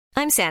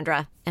I'm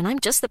Sandra, and I'm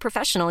just the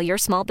professional your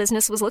small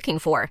business was looking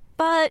for.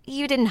 But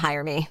you didn't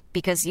hire me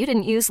because you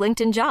didn't use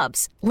LinkedIn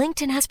Jobs.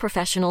 LinkedIn has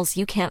professionals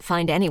you can't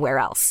find anywhere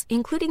else,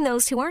 including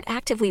those who aren't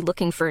actively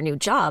looking for a new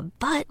job,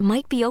 but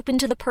might be open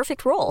to the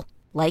perfect role,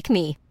 like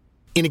me.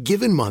 In a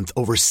given month,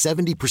 over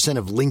 70%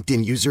 of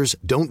LinkedIn users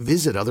don't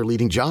visit other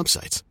leading job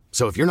sites.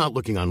 So if you're not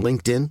looking on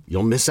LinkedIn,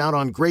 you'll miss out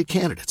on great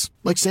candidates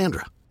like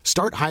Sandra.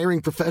 Start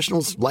hiring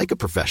professionals like a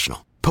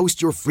professional.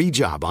 Post your free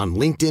job on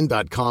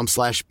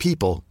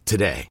linkedin.com/people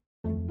today.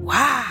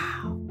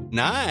 Wow.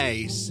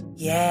 Nice.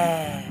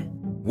 Yeah.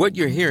 What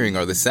you're hearing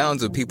are the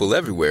sounds of people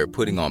everywhere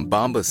putting on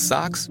Bombas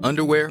socks,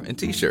 underwear, and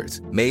T-shirts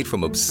made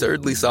from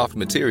absurdly soft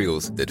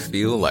materials that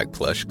feel like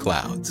plush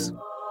clouds.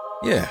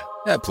 Yeah,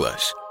 that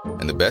plush.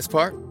 And the best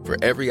part? For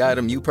every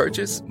item you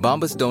purchase,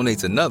 Bombas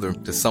donates another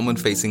to someone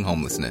facing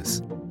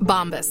homelessness.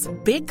 Bombas.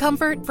 Big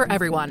comfort for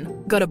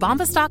everyone. Go to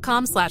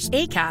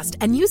bombas.com/ACAST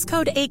and use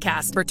code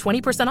ACAST for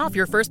 20% off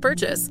your first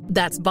purchase.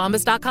 That's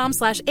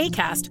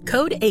bombas.com/ACAST.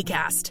 Code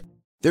ACAST.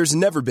 There's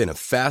never been a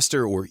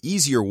faster or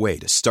easier way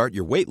to start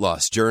your weight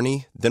loss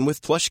journey than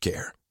with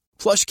PlushCare.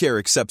 PlushCare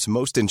accepts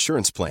most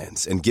insurance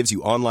plans and gives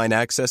you online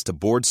access to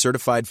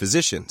board-certified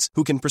physicians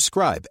who can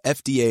prescribe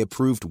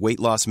FDA-approved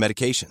weight loss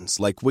medications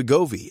like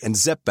Wegovy and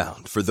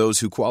Zepbound for those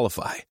who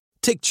qualify.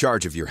 Take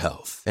charge of your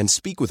health and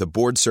speak with a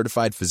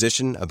board-certified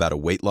physician about a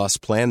weight loss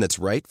plan that's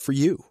right for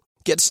you.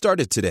 Get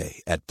started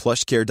today at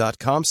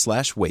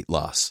plushcare.com/weight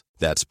loss.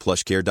 That's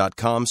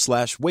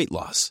plushcare.com/weight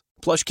loss.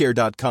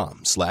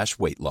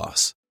 plushcare.com/weight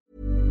loss.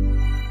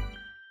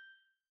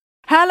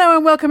 Hello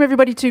and welcome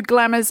everybody to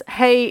Glamour's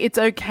Hey, It's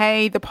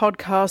Okay, the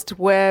podcast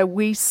where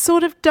we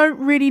sort of don't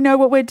really know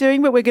what we're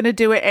doing, but we're going to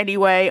do it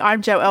anyway.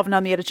 I'm Jo Elvin,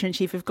 I'm the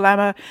editor-in-chief of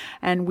Glamour,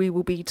 and we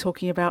will be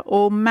talking about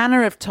all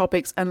manner of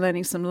topics and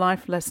learning some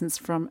life lessons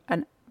from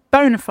a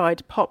bona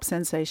fide pop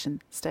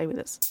sensation. Stay with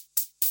us.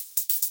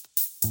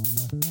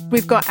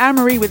 We've got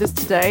Anne-Marie with us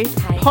today,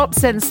 Hi. Pop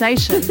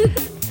sensation.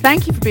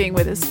 Thank you for being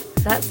with us.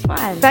 That's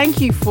fine. Thank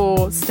you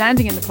for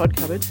standing in the pod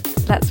cupboard.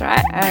 That's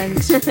right.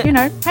 And, you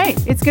know, hey,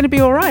 it's going to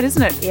be all right,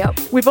 isn't it? Yep.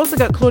 We've also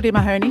got Claudia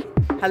Mahoney,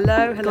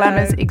 Hello.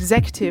 Glamour's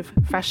executive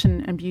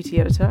fashion and beauty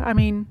editor. I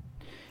mean,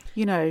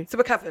 you know. So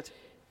we're covered.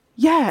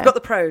 Yeah. We've got the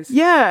pros.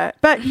 Yeah.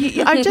 But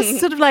I just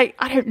sort of like,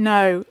 I don't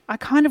know. I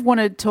kind of want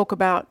to talk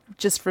about,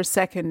 just for a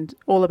second,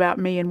 all about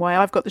me and why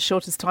I've got the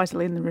shortest title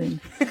in the room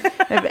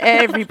of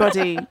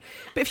everybody.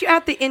 But if you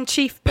add the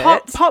in-chief bit...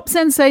 Pop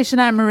sensation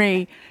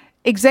Anne-Marie.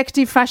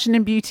 Executive fashion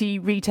and beauty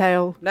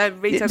retail. No,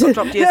 retail got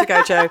dropped years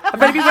ago, Jo.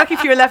 I've only been working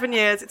for you 11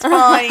 years. It's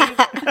fine.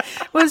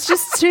 Well, it's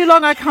just too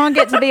long. I can't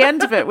get to the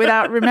end of it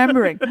without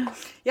remembering.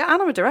 Yeah,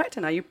 and I'm a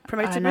director now. You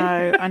promoted me.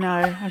 I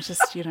know. I'm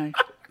just,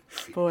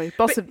 boy,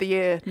 boss of the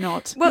year,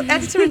 not. Well,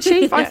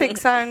 editor-in-chief, I think,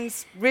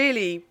 sounds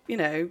really,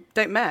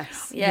 don't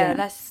mess. Yeah,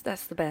 that's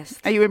the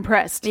best. Are you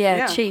impressed?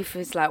 Yeah, chief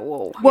is like,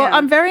 whoa. Well, Yeah.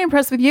 I'm very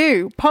impressed with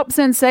you. Pop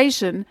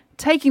sensation,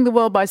 taking the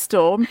world by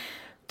storm.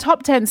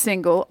 Top 10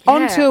 single,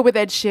 on tour with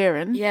Ed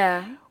Sheeran.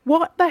 Yeah.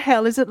 What the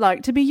hell is it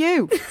like to be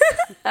you?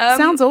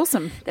 Sounds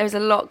awesome. There's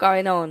a lot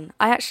going on.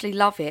 I actually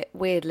love it,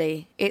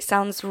 weirdly. It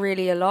sounds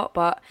really a lot,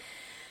 but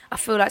I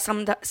feel like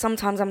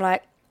sometimes I'm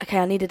like, okay,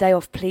 I need a day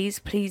off, please.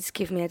 Please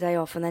give me a day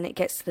off. And then it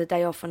gets to the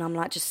day off and I'm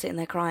like just sitting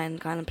there crying,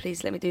 kind of,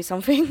 please let me do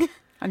something.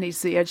 I need to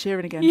see Ed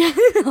Sheeran again. Yeah.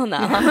 Oh, no.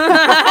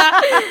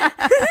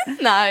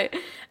 No.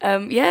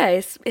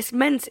 It's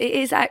mental. It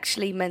is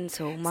actually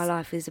mental. My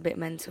life is a bit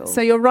mental.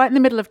 So you're right in the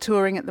middle of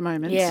touring at the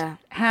moment. Yeah.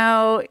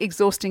 How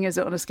exhausting is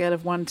it on a scale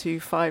of 1 to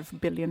 5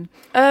 billion?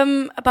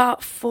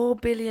 About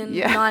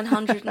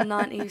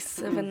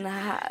 4,997,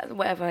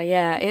 whatever.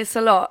 Yeah, it's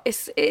a lot.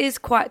 It is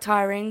quite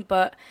tiring,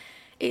 but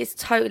it's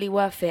totally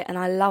worth it, and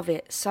I love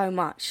it so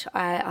much.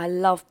 I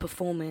love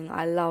performing.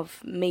 I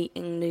love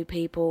meeting new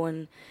people,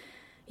 and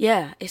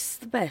yeah, it's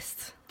the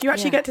best. Do you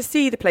actually get to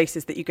see the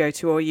places that you go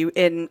to, or are you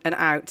in and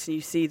out and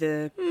you see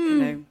the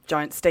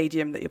giant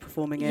stadium that you're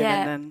performing in?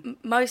 Yeah, and then...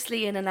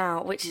 mostly in and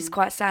out, which is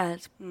quite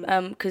sad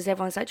because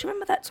everyone's like, do you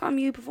remember that time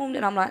you performed?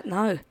 And I'm like,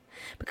 no.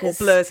 Because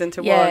all blurs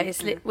into one. Yeah,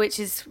 which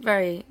is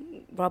very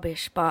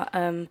rubbish. But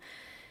whenever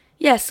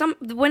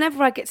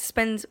I get to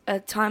spend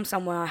time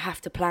somewhere, I have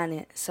to plan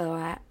it. So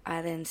I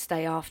then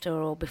stay after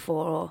or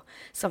before or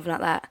something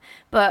like that.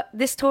 But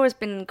this tour has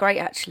been great,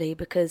 actually,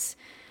 because...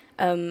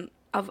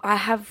 I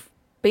have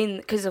been,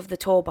 because of the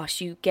tour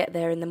bus, you get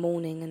there in the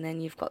morning and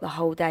then you've got the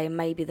whole day and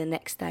maybe the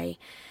next day.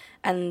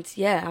 And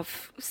yeah,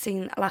 I've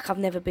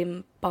never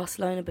been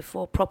Barcelona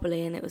before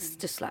properly, and it was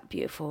just like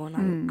beautiful,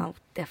 and I'll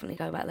definitely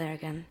go back there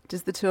again.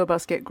 Does the tour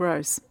bus get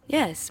gross?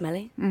 Yeah, it's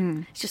smelly.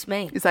 It's just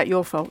me. Is that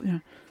your fault? Yeah.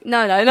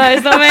 No,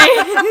 it's not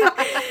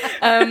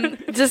me.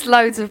 Just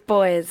loads of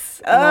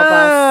boys on our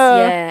bus.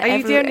 Yeah. Are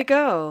you the only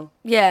girl?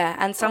 Yeah,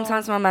 and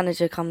sometimes my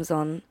manager comes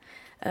on,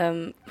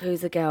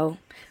 who's a girl.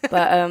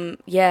 But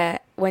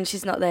when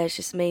she's not there, it's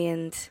just me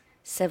and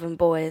 7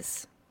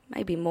 boys.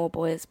 maybe more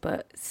boys,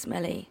 but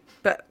smelly.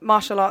 But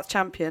martial arts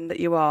champion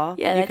that you are,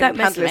 Yeah, you they can don't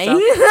mess handle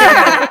with me.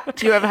 yourself.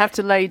 Do you ever have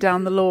to lay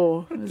down the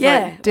law? It's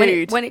like,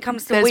 dude, when it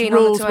comes to there's weeing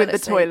rules on the with the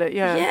seat. toilet.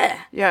 Yeah.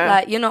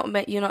 Like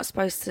you're not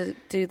supposed to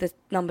do the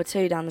number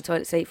 2 down the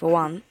toilet seat for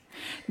one.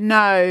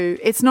 No,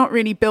 it's not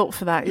really built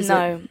for that, is it?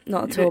 No,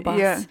 not at all, Bus.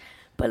 Yeah.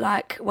 But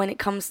like when it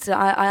comes to,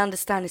 I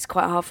understand it's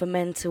quite hard for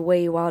men to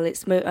wee while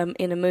it's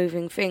in a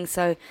moving thing.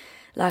 So,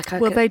 like,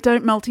 They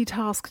don't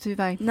multitask, do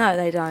they? No,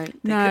 they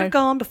don't. They could have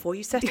gone before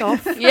you set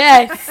off.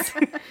 Yes.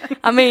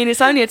 I mean,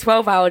 it's only a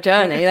 12-hour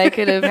journey. They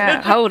could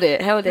have held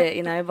it,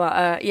 you know.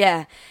 But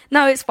yeah,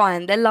 no, it's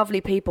fine. They're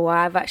lovely people.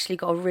 I've actually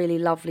got a really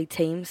lovely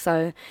team,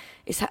 so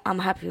I'm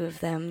happy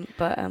with them.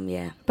 But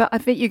yeah. But I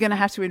think you're going to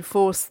have to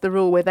enforce the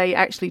rule where they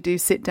actually do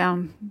sit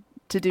down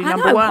to do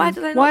number know, one. why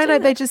do they not Why do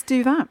don't they that? just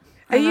do that?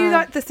 Are you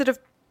like the sort of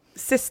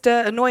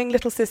sister, annoying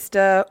little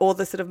sister, or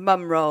the sort of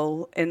mum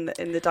role in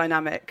the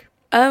dynamic?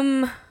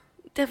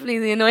 Definitely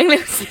the annoying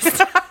little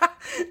sister.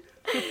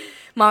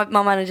 My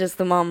manager's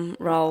the mum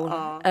role.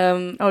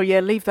 Oh yeah,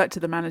 leave that to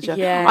the manager.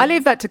 Yeah. I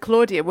leave that to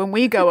Claudia when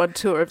we go on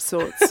tour of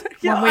sorts.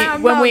 Yeah,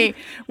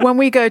 when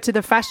we go to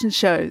the fashion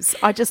shows,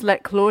 I just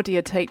let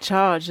Claudia take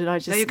charge, and I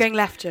just. No, you're going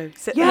left, Joe.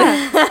 Sit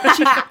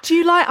Yeah. Do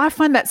you like? I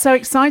find that so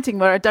exciting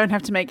where I don't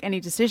have to make any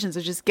decisions.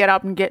 I just get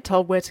up and get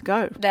told where to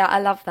go. Yeah, I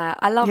love that.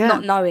 I love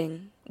not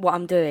knowing what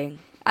I'm doing.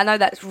 I know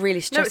that's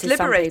really stresses some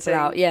liberating. people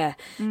out. Yeah,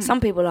 some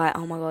people are like,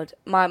 oh my god,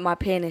 my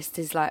pianist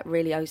is like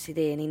really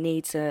OCD and he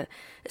needs a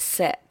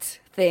set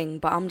thing,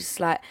 but I'm just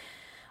like,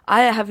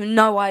 I have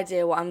no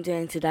idea what I'm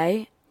doing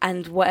today,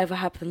 and whatever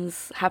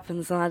happens,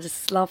 and I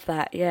just love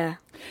that. Yeah.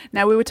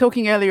 Now, we were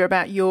talking earlier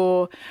about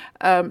your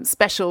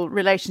special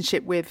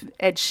relationship with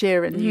Ed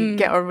Sheeran. You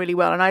get on really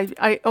well, and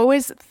I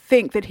always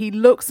think that he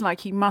looks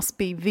like he must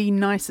be the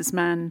nicest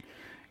man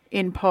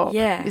in pop.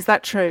 Yeah. Is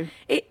that true?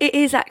 It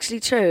is actually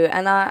true,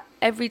 and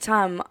every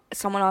time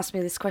someone asks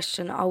me this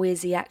question, oh,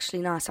 is he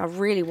actually nice? I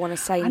really want to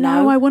say I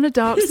no. know, I want a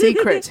dark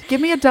secret.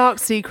 Give me a dark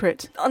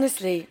secret.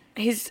 Honestly,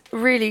 he's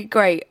really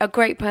great, a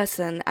great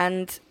person,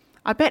 and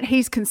I bet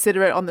he's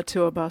considerate on the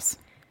tour bus.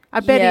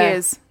 I bet he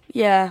is.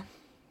 Yeah.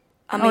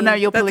 I mean, no,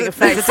 you're pulling a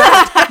face.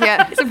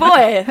 yeah, it's a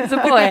boy.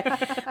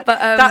 But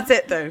that's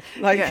it, though.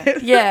 Like,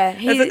 yeah,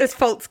 as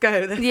faults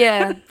go.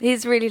 Yeah,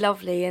 he's really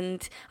lovely,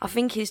 and I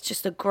think he's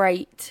just a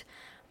great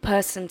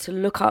person to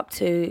look up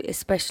to,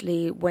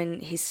 especially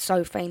when he's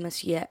so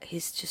famous. Yet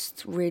he's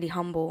just really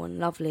humble and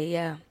lovely.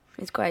 Yeah,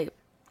 he's great.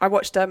 I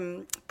watched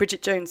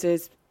Bridget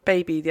Jones's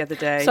Baby the other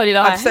day. So did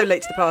I. I'm so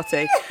late to the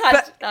party.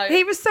 But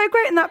he was so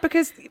great in that,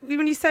 because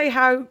when you say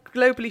how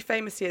globally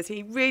famous he is,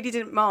 he really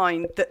didn't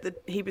mind that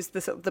he was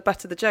the sort of the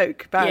butt of the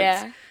joke about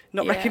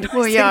not recognising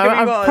well, who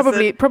he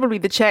was. Probably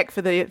the check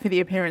for the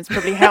appearance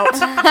probably helped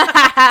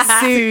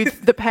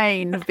soothe the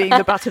pain of being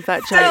the butt of that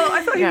joke. Still,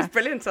 I thought he was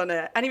brilliant on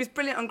it, and he was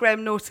brilliant on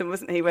Graham Norton,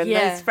 wasn't he? When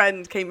his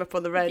friend came up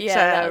on the red chair.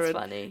 Yeah, that was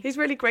funny. He's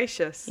really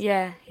gracious.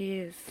 Yeah, he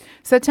is.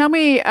 So tell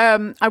me,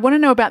 I want to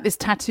know about this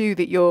tattoo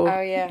that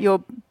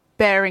you're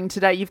bearing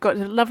today. You've got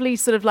a lovely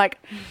sort of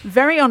like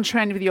very on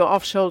trend with your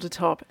off shoulder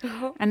top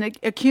and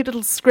a cute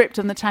little script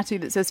on the tattoo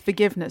that says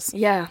forgiveness.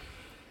 Yeah.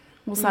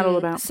 What's that all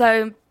about?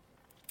 So,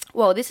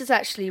 well, this is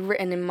actually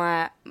written in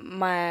my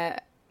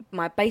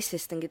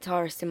bassist and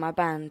guitarist in my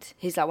band.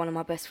 He's like one of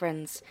my best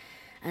friends,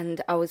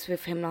 and I was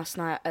with him last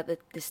night at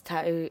this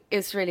tattoo. It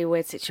was a really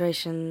weird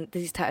situation.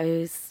 These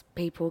tattoos,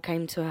 people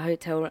came to a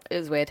hotel. It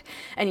was weird.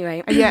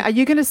 Anyway. Yeah, are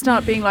you going to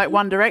start being like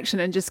One Direction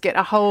and just get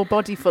a whole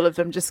body full of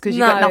them just because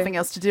you've got nothing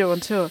else to do on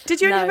tour? Did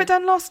you only have it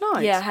done last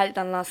night? Yeah, I had it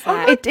done last Oh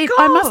night.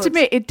 I must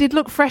admit, it did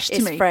look fresh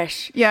to me. It's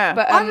fresh. Yeah.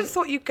 But I just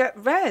thought you'd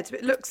get red.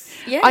 It looks...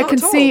 Yeah. I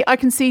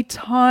can see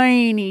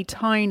tiny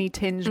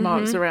tinge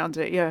marks around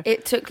it. Yeah.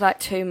 It took like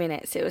 2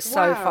 minutes. It was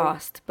so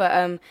fast.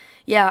 But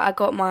yeah, I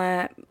got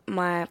my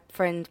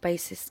friend,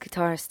 bassist,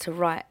 guitarist to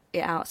write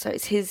it out. So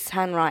it's his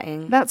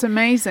handwriting. That's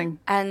amazing.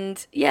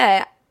 And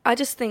yeah, I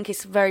just think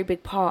it's a very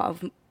big part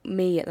of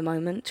me at the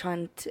moment,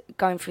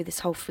 going through this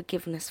whole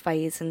forgiveness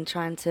phase and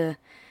trying to,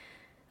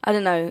 I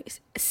don't know,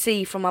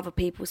 see from other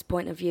people's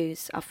point of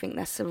views. I think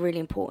that's a really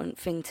important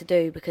thing to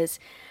do, because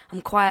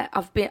I'm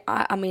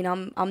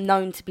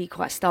known to be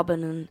quite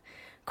stubborn and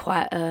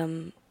quite,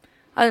 I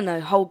don't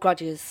know, hold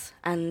grudges,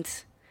 and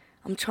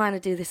I'm trying to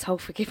do this whole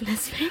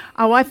forgiveness thing.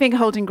 Oh, I think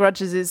holding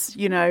grudges is,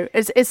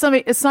 it's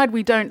something, a side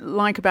we don't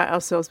like about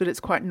ourselves, but it's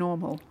quite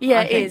normal.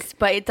 Yeah, it is,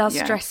 but it does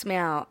stress me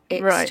out.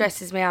 It Right.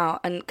 stresses me out,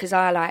 and because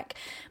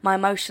my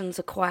emotions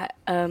are quite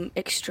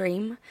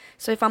extreme.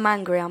 So if I'm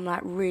angry, I'm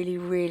like really,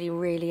 really,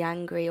 really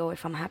angry, or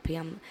if I'm happy,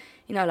 I'm,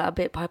 like a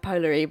bit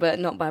bipolar-y, but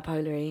not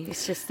bipolar-y.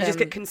 It's just... You just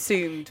get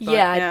consumed.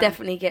 I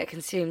definitely get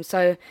consumed.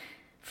 So,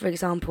 for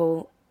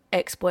example...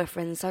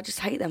 ex-boyfriends, I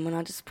just hate them, and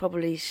I just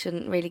probably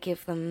shouldn't really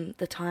give them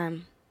the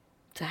time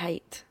to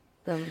hate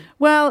them.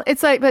 Well,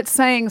 it's like that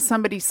saying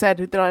somebody said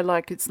that I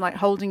like. It's like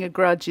holding a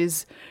grudge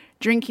is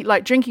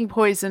drinking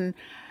poison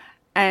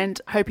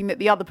and hoping that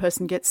the other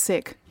person gets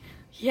sick.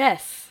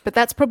 Yes. But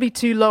that's probably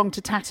too long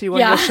to tattoo on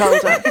your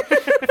shoulder.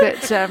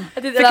 But I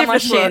did that on my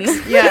shin.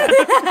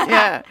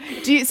 Yeah.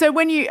 So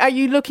are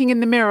you looking in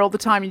the mirror all the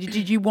time?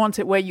 Did you want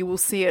it where you will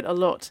see it a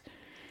lot?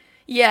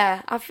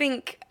 Yeah, I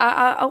think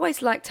I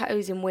always like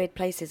tattoos in weird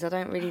places. I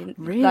don't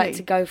really like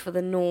to go for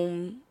the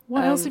norm.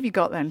 What else have you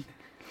got then?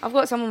 I've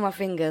got some on my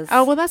fingers.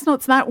 Oh, well, that's not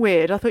that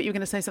weird. I thought you were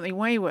going to say something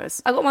way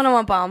worse. I got one on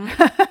my bum,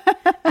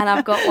 and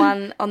I've got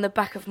one on the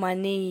back of my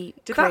knee.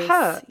 Did that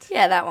hurt?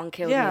 Yeah, that one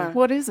killed me.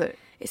 What is it?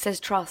 It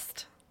says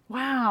trust.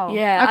 Wow.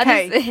 Yeah.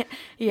 Okay.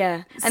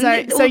 Yeah.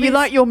 And so you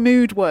like your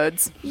mood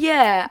words?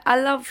 Yeah, I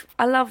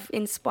love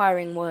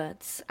inspiring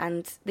words,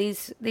 and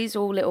these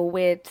all little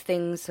weird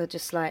things are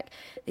just like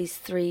these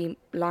 3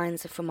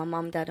 lines are from my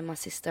mum, dad, and my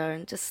sister,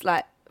 and just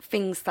like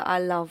things that I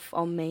love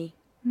on me.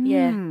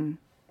 Yeah. A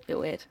bit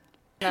weird.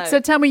 No.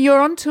 So tell me,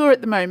 you're on tour at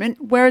the moment.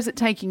 Where is it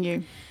taking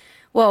you?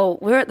 Well,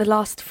 we're at the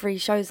last 3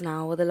 shows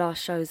now, or the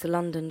last shows, the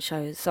London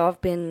shows. So I've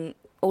been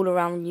all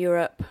around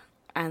Europe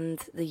and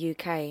the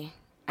UK,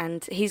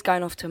 and he's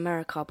going off to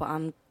America, but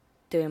I'm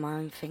doing my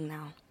own thing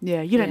now.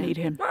 Yeah, you don't need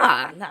him.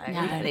 No, you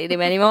don't need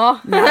him anymore.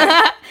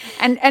 No.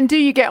 And do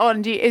you get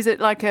on? Is it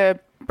like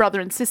a brother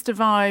and sister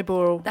vibe,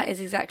 or? That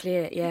is exactly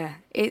it. Yeah,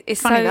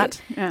 it's funny so,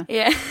 that.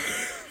 Yeah.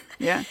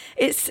 Yeah.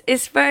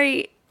 It's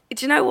very.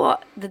 Do you know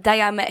what? The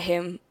day I met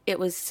him, it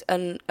was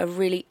a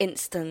really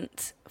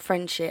instant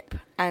friendship,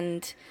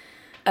 and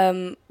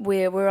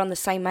we're on the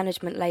same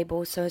management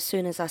label. So as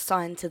soon as I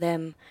signed to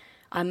them,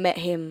 I met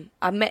him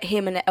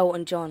and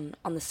Elton John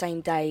on the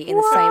same day in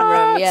the same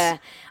room. Yeah,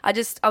 I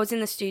was in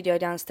the studio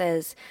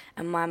downstairs,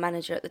 and my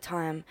manager at the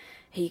time,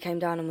 he came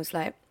down and was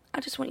like, I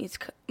just want you to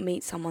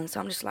meet someone. So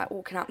I'm just like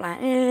walking up like,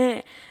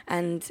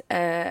 and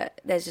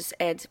there's just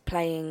Ed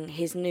playing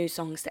his new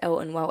songs to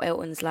Elton while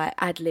Elton's like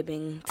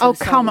ad-libbing. Oh,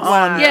 come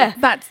on. Yeah.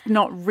 That's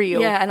not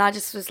real. Yeah, and I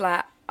just was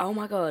like, oh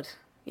my God.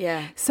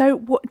 Yeah. So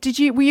what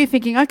were you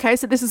thinking, okay,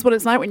 so this is what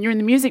it's like when you're in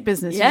the music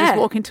business. Yeah. You just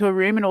walk into a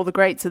room and all the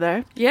greats are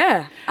there.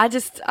 Yeah. I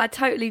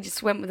totally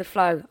just went with the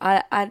flow.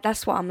 I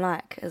that's what I'm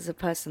like as a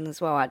person as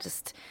well.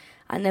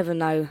 I never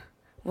know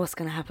what's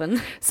going to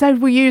happen. So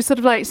were you sort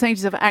of like saying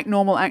to yourself, act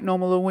normal,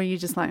 or were you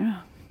just like,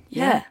 oh,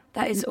 yeah,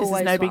 that is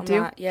always no big what I'm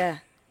deal? like. Yeah,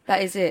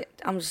 that is it.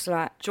 I'm just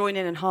like... Join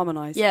in and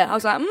harmonise. Yeah, I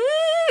was like, no,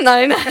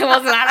 it wasn't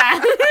like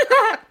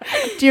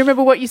that. Do you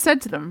remember what you said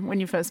to them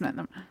when you first met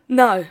them?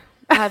 No,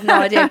 I have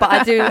no idea, but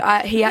I do.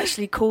 He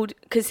actually called,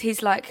 because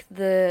he's like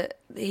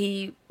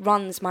he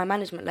runs my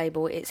management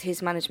label. It's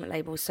his management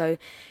label, so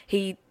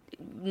he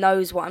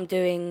knows what I'm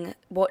doing,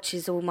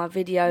 watches all my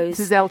videos. This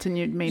is Elton,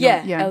 you mean?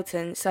 Yeah,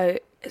 Elton. So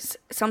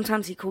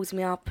sometimes he calls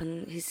me up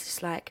and he's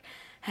just like,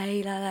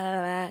 hey, la la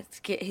la la.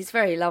 He's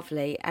very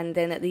lovely. And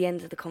then at the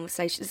end of the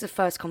conversation, this is the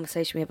first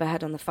conversation we ever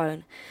had on the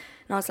phone.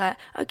 And I was like,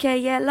 okay,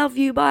 yeah, love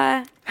you,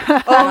 bye.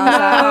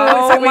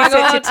 Oh my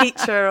God. Your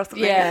teacher or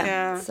something.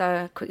 Yeah.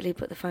 So I quickly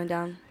put the phone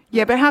down.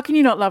 Yeah, but how can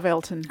you not love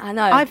Elton? I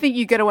know. I think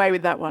you get away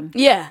with that one.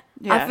 Yeah.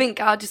 I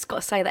think I just got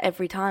to say that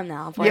every time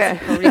now. Otherwise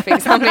he probably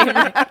thinks I'm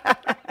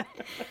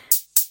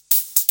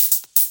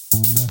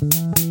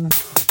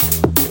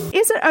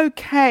Is it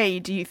okay,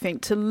 do you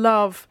think, to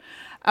love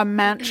a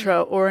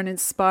mantra or an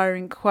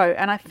inspiring quote?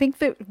 And I think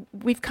that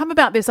we've come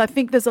about this. I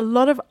think there's a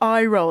lot of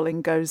eye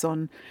rolling goes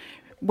on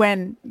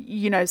when,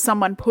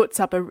 someone puts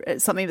up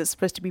something that's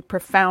supposed to be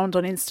profound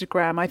on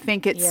Instagram. I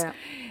think it's,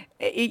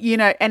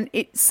 and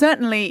it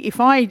certainly,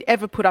 if I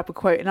ever put up a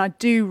quote, and I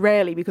do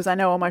rarely because I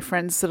know all my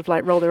friends sort of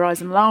like roll their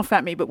eyes and laugh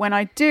at me, but when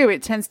I do,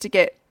 it tends to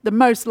get the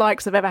most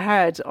likes I've ever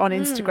had on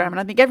Instagram. And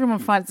I think everyone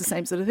finds the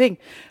same sort of thing.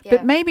 Yeah.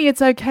 But maybe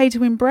it's okay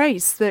to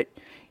embrace that,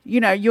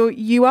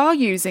 you are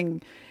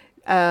using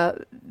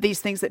these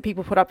things that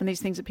people put up and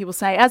these things that people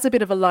say as a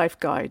bit of a life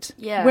guide.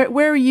 Yeah.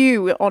 Where are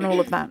you on all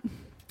of that?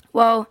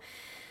 Well,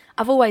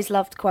 I've always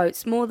loved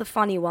quotes, more the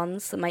funny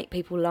ones that make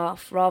people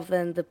laugh rather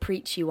than the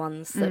preachy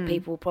ones that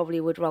people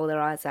probably would roll their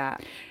eyes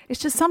at.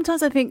 It's just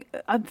sometimes I think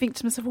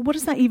to myself, well, what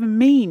does that even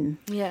mean?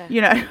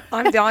 Yeah.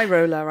 I'm the eye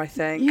roller, I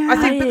think. Yeah. I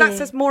think, but that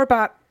says more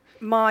about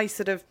my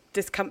sort of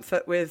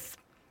discomfort with,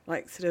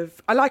 like, sort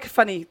of, I like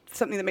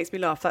something that makes me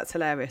laugh. That's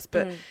hilarious.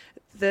 But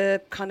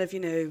the kind of,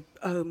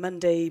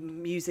 Monday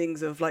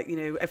musings of, like,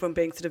 everyone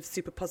being sort of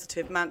super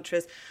positive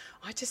mantras,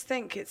 I just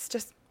think it's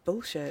just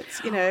bullshit.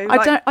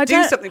 I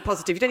do something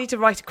positive. You don't need to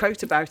write a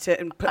quote about it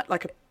and put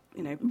like a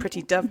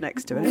pretty dove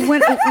next to it.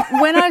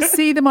 When I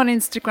see them on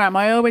Instagram,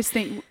 I always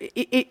think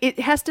it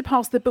has to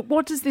pass but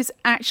what does this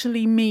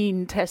actually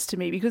mean test to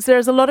me? Because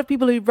there's a lot of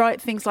people who write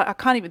things like, I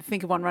can't even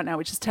think of one right now,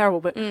 which is terrible,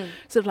 but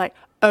sort of like,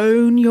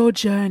 own your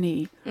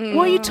journey.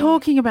 What are you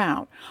talking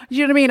about? Do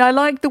you know what I mean? I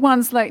like the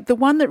ones like the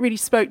one that really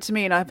spoke to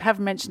me, and I have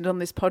mentioned on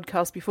this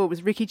podcast before,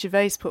 was Ricky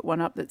Gervais put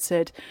one up that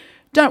said,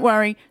 don't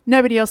worry,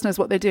 nobody else knows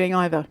what they're doing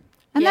either.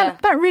 And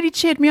that really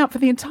cheered me up for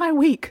the entire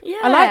week. Yeah.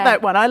 I like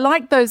that one. I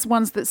like those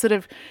ones that sort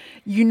of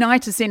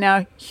unite us in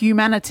our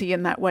humanity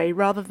in that way,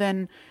 rather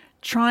than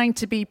trying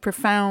to be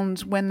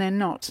profound when they're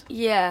not.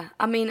 Yeah.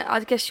 I mean,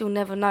 I guess you'll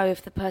never know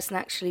if the person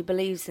actually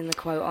believes in the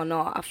quote or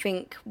not. I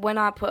think when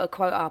I put a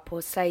quote up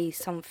or say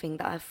something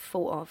that I've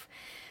thought of,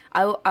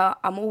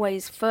 I'm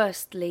always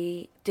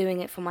firstly doing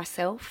it for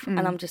myself,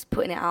 and I'm just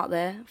putting it out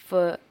there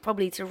for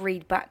probably to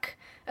read back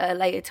at a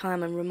later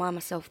time and remind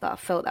myself that I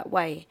felt that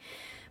way.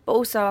 But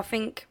also, I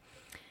think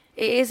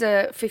it is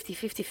a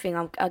 50-50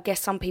 thing. I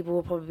guess some people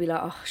will probably be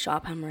like, oh, shut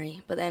up,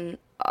 Anne-Marie. But then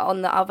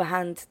on the other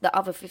hand, the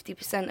other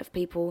 50% of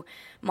people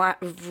might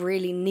have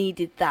really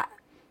needed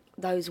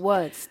those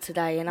words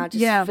today. And I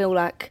just feel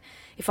like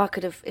if I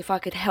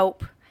could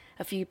help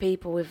a few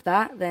people with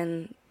that,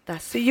 then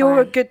that's so you're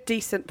fine. a good,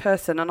 decent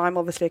person, and I'm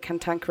obviously a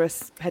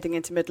cantankerous, heading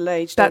into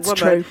middle-aged That's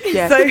woman. true.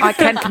 Yeah, So I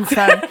can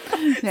confirm.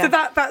 Yeah. So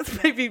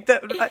that's maybe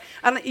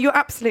and you're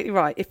absolutely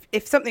right.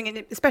 If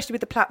something, especially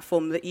with the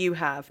platform that you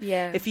have,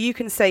 if you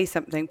can say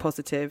something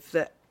positive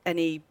that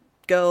any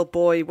girl,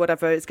 boy,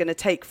 whatever is going to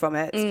take from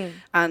it,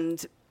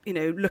 and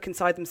look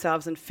inside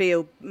themselves and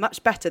feel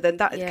much better, then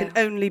that can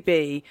only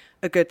be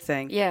a good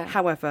thing. Yeah.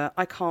 However,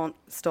 I can't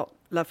stop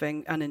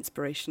loving and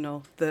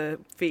inspirational the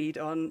feed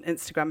on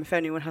Instagram. If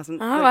anyone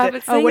hasn't, I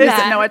haven't seen what is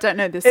that. it? No, I don't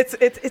know this.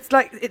 It's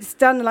like it's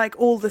done like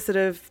all the sort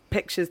of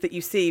pictures that you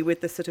see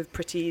with the sort of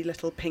pretty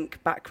little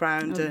pink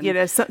background,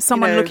 and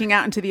someone looking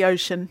out into the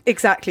ocean.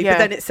 Exactly, Yeah. but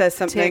then it says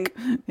something,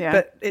 Yeah.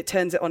 but it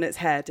turns it on its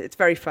head. It's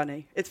very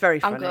funny. It's very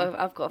funny.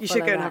 I've got to You follow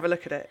should go and that. have a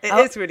look at it. It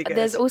is really good.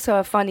 There's also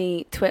a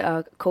funny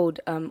Twitter called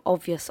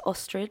Obvious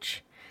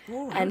Ostrich, Ooh, I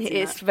and haven't seen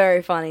it's that.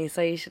 very funny,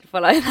 so you should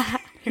follow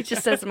that. It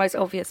just says the most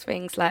obvious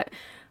things, like,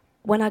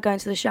 when I go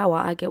into the shower,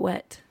 I get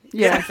wet.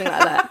 Yeah. Something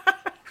like that.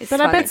 It's But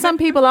funny. I bet some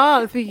people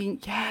are thinking,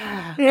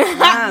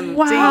 Damn,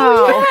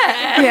 wow.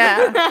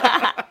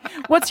 Yeah.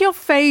 What's your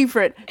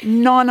favourite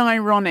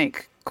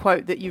non-ironic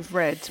quote that you've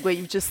read where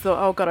you've just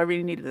thought, oh God, I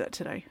really needed that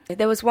today?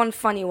 There was one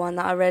funny one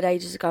that I read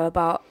ages ago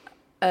about,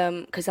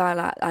 because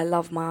I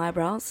love my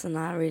eyebrows, and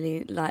I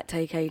really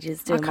take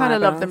ages doing I my kind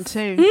of love eyebrows.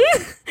 them too.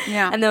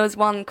 Yeah. And there was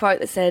one quote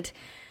that said,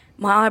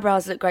 my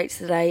eyebrows look great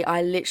today.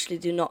 I literally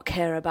do not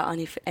care about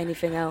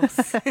anything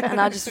else. And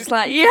I just was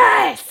like,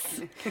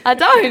 yes! I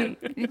don't.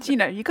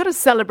 You got to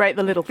celebrate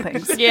the little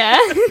things, Yeah.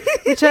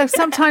 which are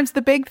sometimes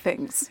the big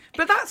things.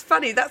 But that's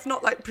funny. That's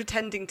not like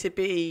pretending to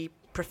be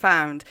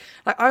profound.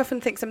 Like, I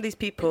often think some of these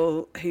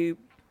people who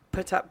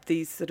put up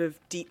these sort of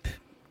deep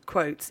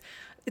quotes,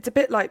 it's a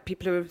bit like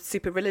people who are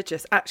super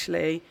religious.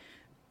 Actually,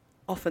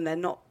 often they're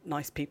not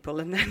nice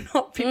people, and they're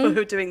not people who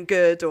are doing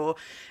good, or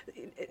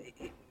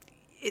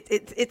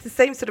it's the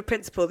same sort of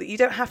principle that you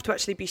don't have to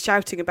actually be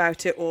shouting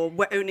about it or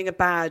owning a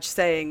badge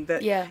saying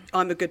that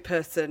I'm a good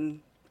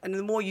person. And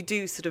the more you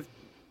do sort of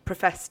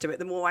profess to it,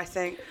 the more I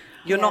think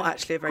you're not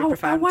actually a very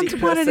profound, I wonder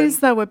deep what person. it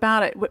is, though,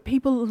 about it.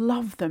 People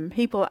love them.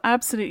 People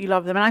absolutely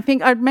love them. And I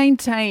think I'd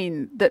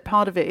maintain that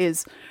part of it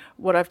is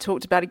what I've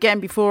talked about again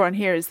before on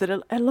here, is that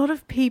a lot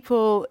of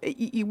people,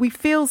 we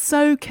feel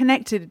so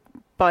connected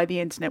by the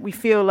internet. We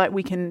feel like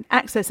we can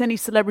access any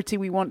celebrity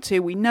we want to.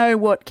 We know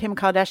what Kim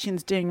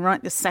Kardashian's doing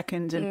right this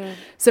second. And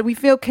so we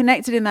feel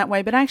connected in that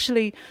way. But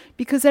actually,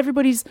 because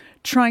everybody's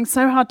trying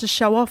so hard to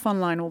show off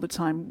online all the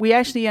time, we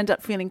actually end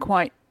up feeling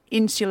quite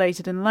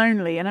insulated and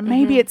lonely. And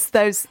maybe it's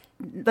those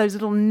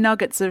little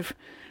nuggets of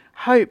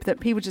hope that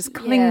people just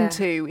cling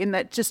to, in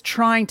that just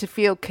trying to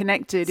feel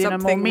connected in a more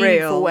Something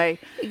meaningful real. way.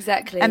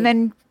 Exactly.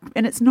 And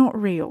it's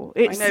not real.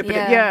 It's, I know,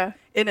 but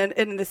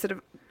in this sort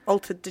of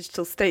altered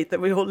digital state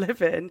that we all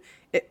live in,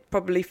 it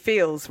probably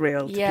feels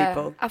real to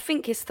people. I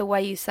think it's the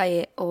way you say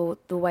it or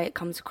the way it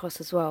comes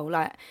across as well.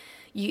 Like,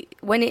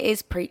 when it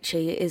is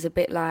preachy, it is a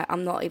bit like,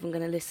 I'm not even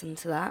going to listen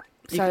to that.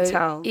 You can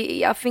tell.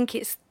 I think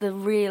it's the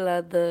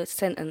realer the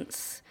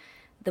sentence,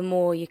 the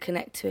more you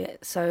connect to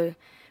it. So,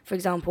 for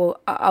example,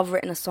 I've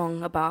written a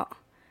song about,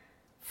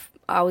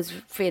 I was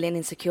feeling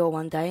insecure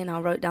one day and I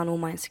wrote down all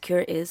my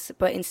insecurities,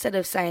 but instead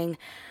of saying,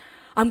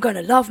 I'm going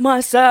to love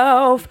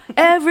myself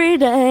every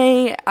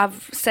day,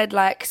 I've said,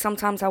 like,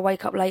 sometimes I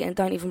wake up late and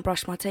don't even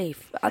brush my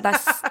teeth.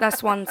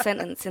 That's one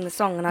sentence in the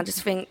song, and I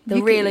just think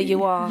the realer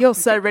you are. You're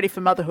so ready for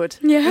motherhood.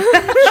 Yeah.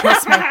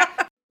 Trust me.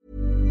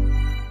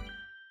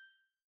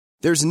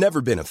 There's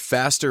never been a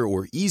faster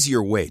or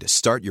easier way to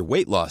start your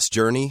weight loss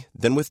journey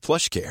than with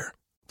PlushCare.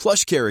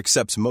 PlushCare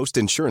accepts most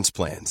insurance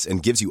plans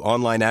and gives you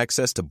online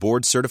access to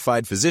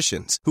board-certified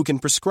physicians who can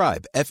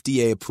prescribe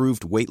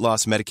FDA-approved weight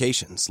loss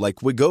medications like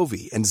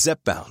Wegovy and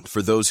Zepbound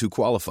for those who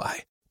qualify.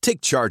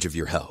 Take charge of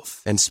your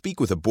health and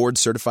speak with a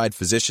board-certified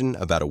physician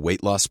about a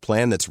weight loss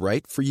plan that's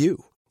right for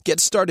you.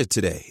 Get started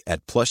today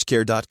at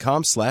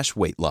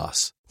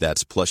plushcare.com/weightloss.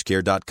 That's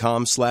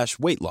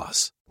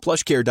plushcare.com/weightloss.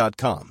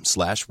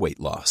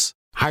 plushcare.com/weightloss.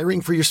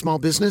 Hiring for your small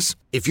business?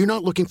 If you're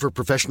not looking for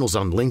professionals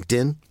on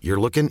LinkedIn, you're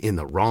looking in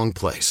the wrong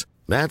place.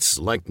 That's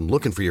like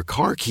looking for your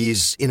car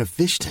keys in a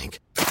fish tank.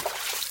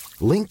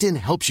 LinkedIn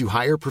helps you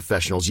hire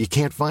professionals you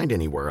can't find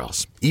anywhere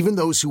else, even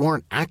those who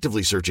aren't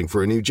actively searching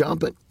for a new job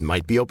but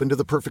might be open to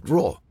the perfect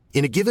role.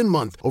 In a given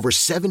month, over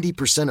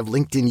 70% of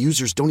LinkedIn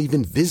users don't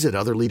even visit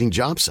other leading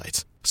job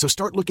sites. So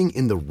start looking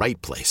in the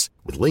right place.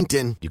 With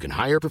LinkedIn, you can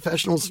hire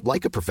professionals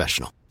like a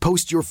professional.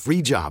 Post your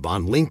free job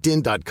on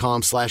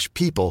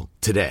linkedin.com/people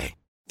today.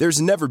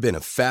 There's never been a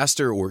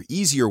faster or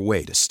easier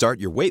way to start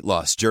your weight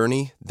loss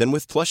journey than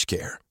with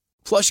PlushCare.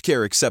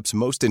 PlushCare accepts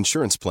most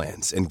insurance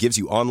plans and gives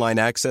you online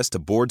access to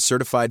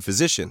board-certified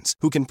physicians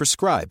who can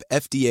prescribe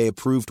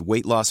FDA-approved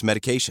weight loss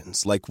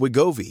medications like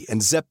Wegovy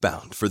and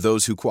Zepbound for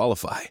those who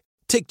qualify.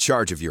 Take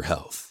charge of your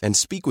health and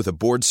speak with a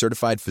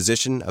board-certified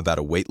physician about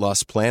a weight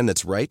loss plan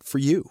that's right for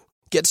you.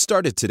 Get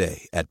started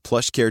today at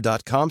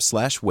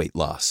plushcare.com/weight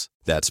loss.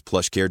 That's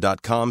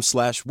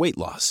plushcare.com/weight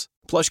loss.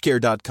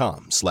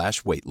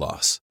 plushcare.com/weight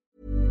loss.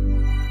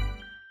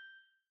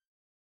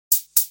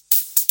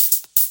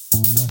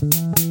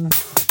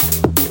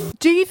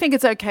 Do you think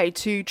it's okay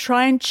to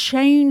try and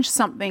change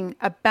something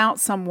about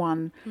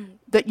someone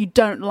that you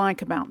don't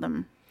like about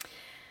them?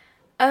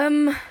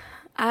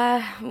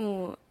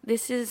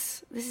 This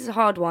is a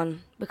hard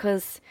one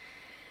because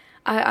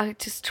I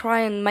just try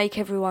and make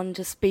everyone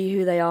just be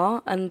who they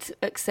are and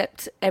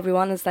accept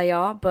everyone as they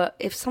are. But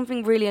if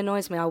something really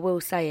annoys me, I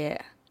will say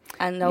it,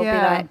 and I'll be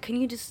like,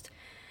 "Can you just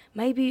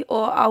maybe?"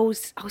 Or I'll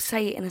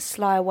say it in a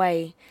sly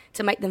way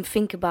to make them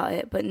think about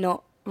it, but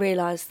not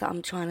realise that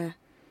I'm trying to.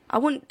 I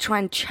wouldn't try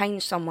and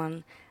change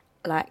someone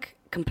like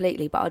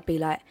completely, but I'd be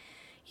like,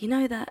 you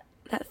know that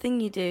thing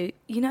you do.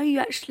 You know you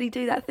actually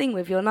do that thing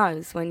with your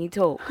nose when you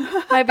talk.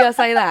 Maybe I'll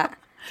say that.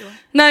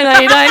 No,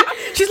 you don't.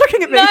 She's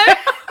looking at me.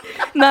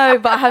 No,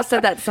 but I have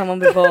said that to someone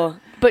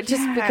before. But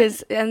just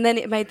because, and then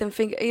it made them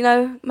think,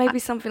 maybe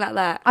something like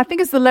that. I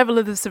think it's the level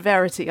of the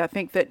severity. I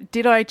think that,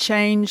 did I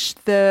change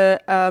the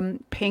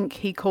pink,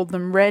 he called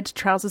them red,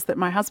 trousers that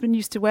my husband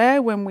used to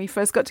wear when we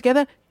first got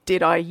together?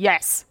 Did I?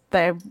 Yes.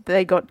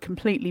 They got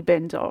completely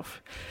bent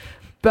off.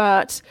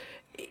 But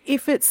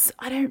if it's,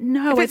 I don't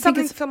know. If it's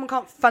something someone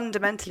can't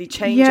fundamentally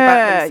change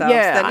about themselves,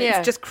 then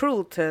it's just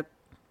cruel to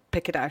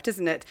pick it out,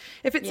 isn't it?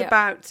 If it's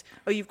about,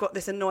 you've got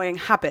this annoying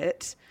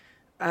habit,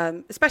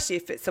 especially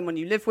if it's someone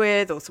you live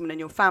with or someone in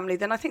your family,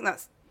 then I think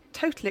that's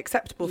totally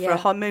acceptable for a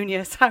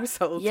harmonious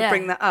household to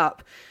bring that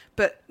up.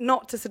 But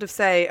not to sort of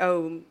say,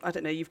 I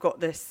don't know, you've got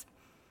this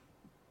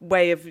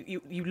way of,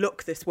 you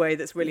look this way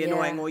that's really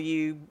annoying, or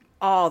you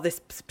are this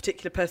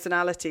particular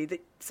personality,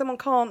 that someone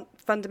can't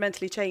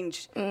fundamentally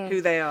change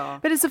who they are.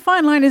 But it's a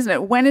fine line, isn't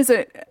it? When is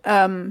it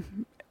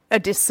a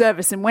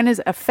disservice and when is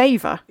it a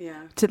favour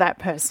to that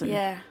person?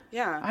 Yeah.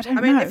 I don't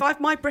know. mean, if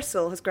my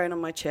bristle has grown on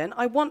my chin,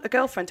 I want a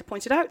girlfriend to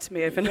point it out to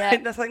me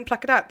overnight so I can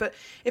pluck it out. But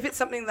if it's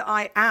something that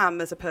I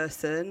am as a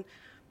person,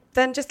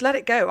 then just let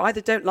it go.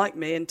 Either don't like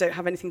me and don't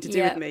have anything to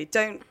do with me.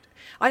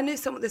 I knew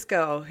this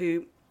girl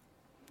who,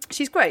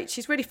 she's great.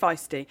 She's really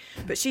feisty,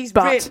 but she's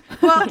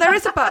well, there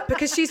is a but,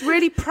 because she's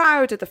really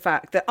proud of the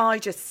fact that I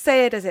just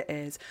say it as it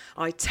is.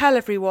 I tell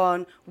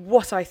everyone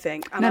what I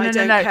think, and I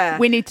don't care.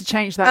 We need to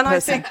change that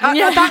person.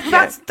 I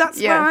think that's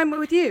where I'm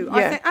with you.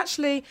 I think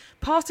actually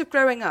part of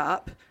growing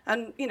up,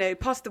 and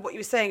part of what you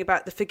were saying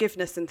about the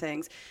forgiveness and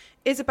things,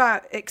 is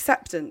about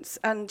acceptance,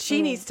 and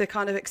she needs to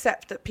kind of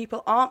accept that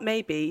people aren't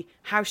maybe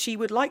how she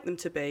would like them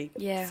to be.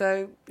 Yeah.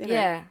 So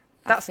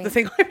that's the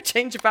thing I would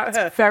change about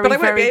her. But I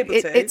won't be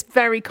able to. It's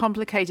very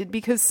complicated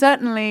because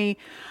certainly,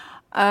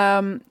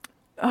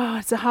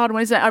 it's a hard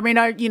one, isn't it? I mean,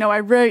 I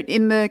wrote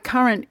in the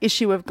current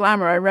issue of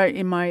Glamour, I wrote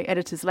in my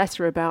editor's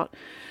letter about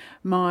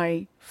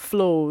my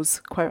flaws,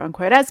 quote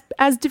unquote,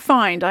 as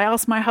defined. I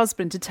asked my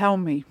husband to tell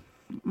me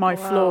my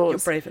flaws. You're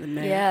braver than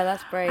me. Yeah,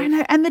 that's brave. I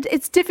know, and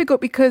it's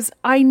difficult because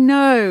I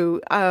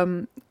know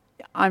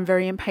I'm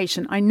very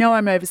impatient. I know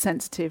I'm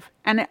oversensitive,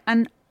 and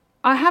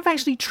I have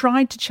actually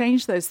tried to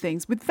change those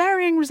things with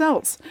varying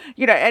results,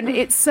 and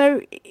it's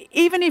so,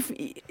 even if,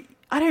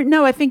 I don't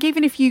know, I think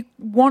even if you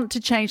want to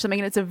change something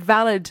and it's a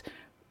valid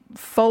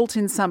fault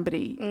in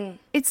somebody,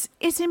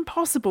 it's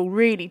impossible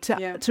really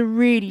to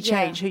really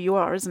change who you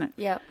are, isn't it?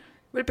 Yeah.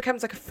 Well, it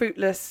becomes like a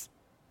fruitless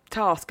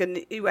task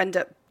and you end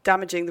up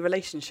damaging the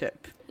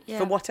relationship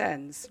for what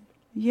ends.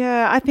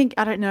 Yeah, I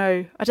don't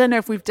know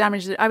if we've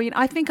damaged it. I mean,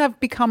 I think I've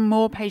become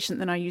more patient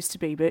than I used to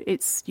be, but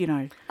it's,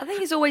 I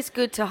think it's always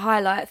good to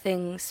highlight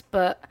things,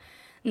 but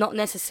not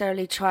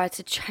necessarily try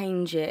to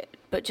change it,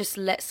 but just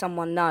let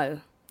someone know.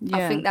 Yeah.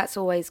 I think that's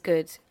always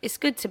good. It's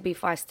good to be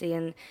feisty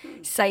and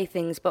say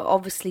things, but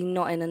obviously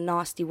not in a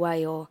nasty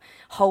way or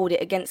hold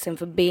it against them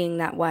for being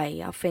that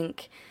way. I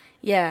think,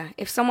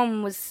 if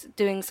someone was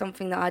doing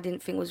something that I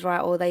didn't think was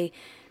right, or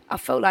I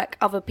felt like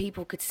other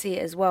people could see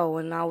it as well,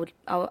 and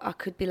I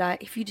could be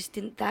like, if you just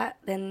did that,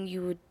 then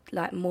you would,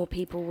 like, more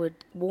people would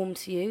warm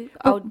to you.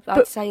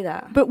 I'd say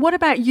that. But what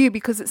about you?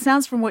 Because it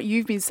sounds from what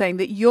you've been saying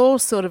that you're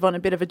sort of on a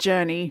bit of a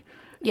journey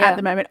at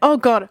the moment. Oh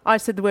God, I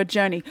said the word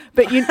journey,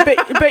 but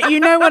you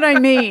know what I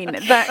mean.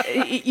 That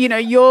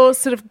you're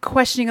sort of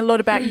questioning a lot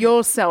about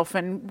yourself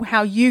and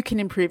how you can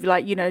improve.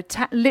 Like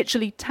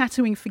literally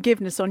tattooing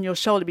forgiveness on your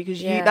shoulder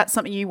because that's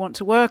something you want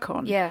to work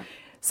on. Yeah.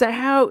 So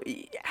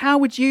how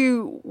would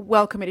you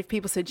welcome it if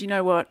people said, you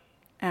know what,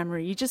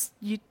 Anne-Marie,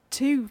 you're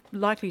too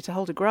likely to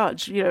hold a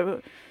grudge, Yeah,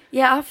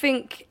 I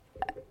think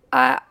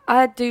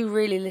I do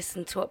really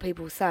listen to what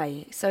people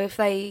say. So if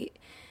they,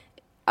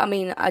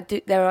 I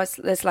do.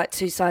 There's like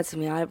two sides of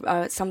me.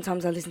 I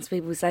sometimes I listen to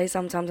people say.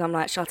 Sometimes I'm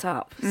like, shut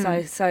up.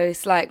 So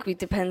it's like it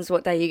depends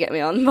what day you get me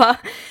on.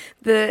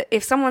 But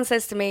if someone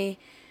says to me,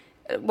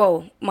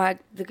 well,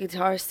 the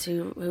guitarist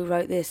who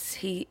wrote this,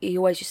 he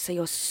always used to say,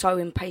 "You're so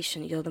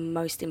impatient. You're the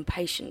most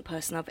impatient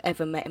person I've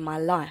ever met in my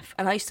life."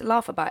 And I used to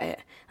laugh about it.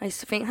 I used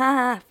to think,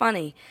 "Ha,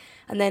 funny."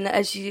 And then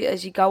as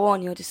you go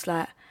on, you're just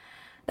like,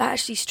 that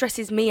actually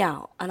stresses me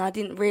out. And I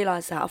didn't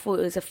realise that. I thought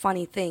it was a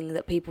funny thing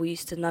that people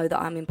used to know that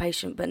I'm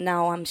impatient, but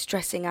now I'm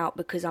stressing out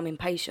because I'm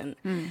impatient.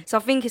 So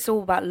I think it's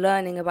all about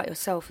learning about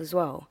yourself as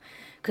well.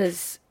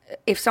 Because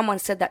if someone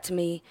said that to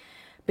me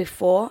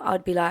before,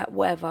 I'd be like,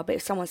 whatever. But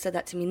if someone said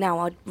that to me now,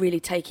 I'd really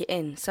take it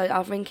in. So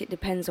I think it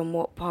depends on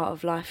what part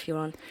of life you're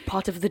on.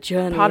 Part of the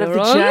journey.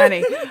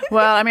 Journey.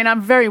 Well, I mean,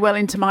 I'm very well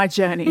into my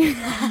journey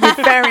with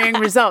varying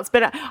results.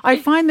 But I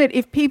find that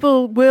if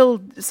people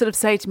will sort of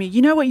say to me,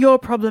 you know what your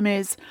problem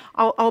is,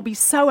 I'll be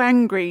so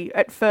angry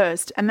at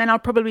first. And then I'll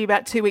probably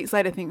about 2 weeks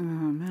later think, oh,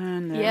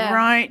 man, they're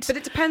right. But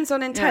it depends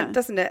on intent,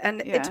 doesn't it?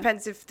 And it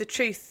depends if the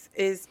truth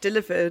is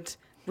delivered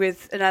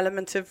with an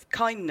element of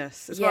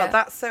kindness as well.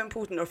 That's so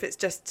important. Or if it's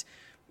just,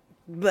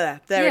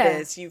 there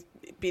it is, you've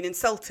been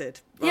insulted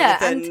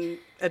rather than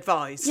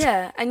advised.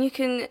 Yeah, and you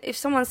can, if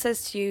someone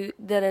says to you,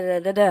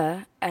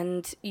 da-da-da-da-da,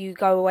 and you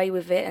go away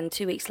with it and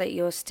 2 weeks later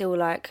you're still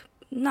like,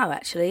 no,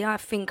 actually, I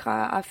think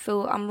I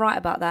feel I'm right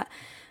about that,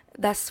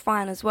 that's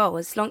fine as well.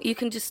 As long you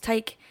can just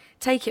take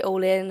it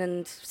all in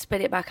and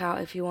spit it back out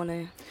if you want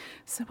to.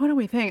 So what do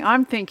we think?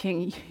 I'm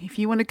thinking if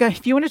you want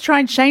to try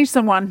and change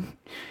someone,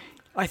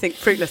 I think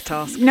fruitless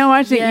task. No,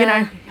 I think,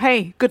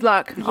 hey, good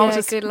luck. I'll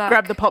just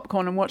grab the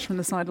popcorn and watch from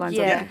the sidelines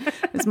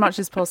as much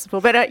as possible.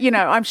 But,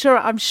 I'm sure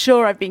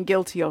I've been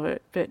guilty of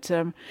it.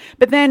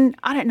 But then,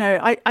 I don't know,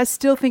 I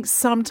still think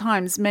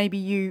sometimes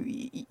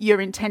maybe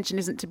your intention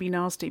isn't to be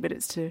nasty, but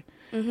it's to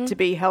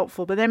be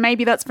helpful. But then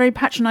maybe that's very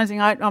patronising.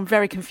 I'm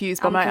very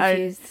confused by my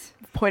own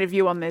point of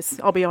view on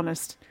this, I'll be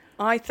honest.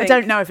 I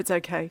don't know if it's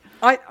okay.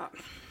 I'm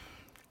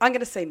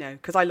going to say no,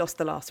 because I lost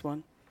the last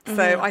one.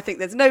 So I think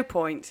there's no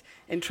point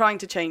in trying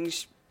to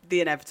change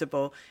the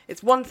inevitable.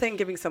 It's one thing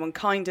giving someone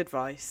kind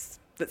advice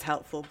that's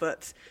helpful,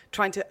 but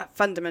trying to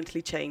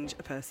fundamentally change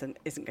a person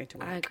isn't going to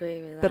work. I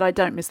agree with that. But I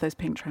don't miss those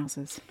pink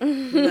trousers.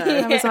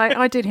 No.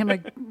 I did him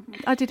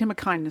a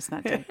kindness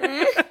that day.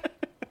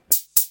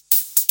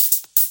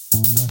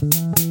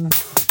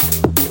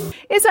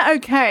 Is it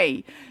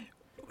okay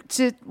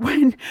to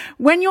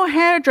when your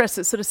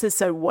hairdresser sort of says,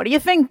 "So what do you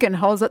think?" and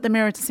holds up the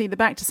mirror to see the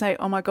back, to say,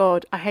 "Oh my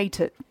God, I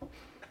hate it"?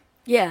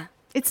 Yeah.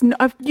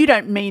 You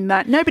don't mean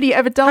that. Nobody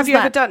ever does that. Have you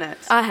ever done it?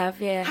 I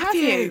have, yeah. Have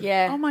you?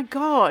 Yeah. Oh my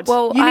God.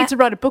 Well, you need to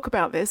write a book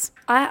about this.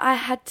 I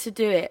had to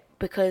do it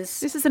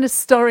because this is an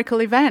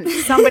historical event.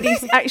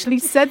 Somebody's actually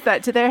said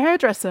that to their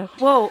hairdresser.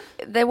 Well,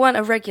 they weren't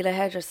a regular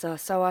hairdresser,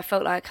 so I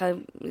felt like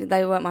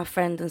they weren't my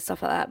friend and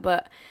stuff like that.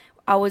 But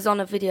I was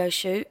on a video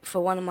shoot for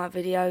one of my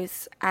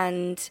videos,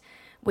 and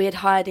we had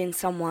hired in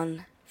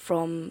someone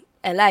from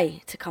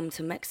LA to come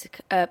to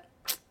Mexico.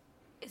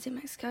 Is it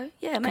Mexico?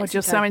 Yeah, Mexico. God,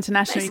 you're so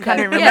international, Mexico. You can't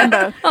even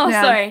remember.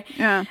 Sorry.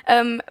 Yeah.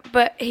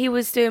 But he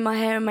was doing my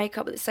hair and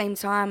makeup at the same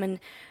time, and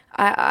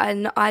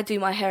I do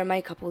my hair and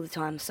makeup all the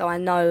time, so I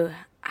know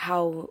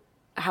how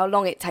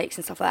long it takes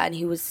and stuff like that. And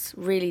he was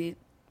really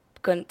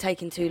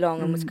taking too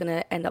long and was going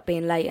to end up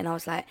being late. And I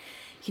was like,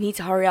 you need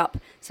to hurry up.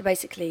 So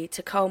basically,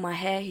 to curl my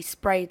hair, he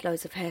sprayed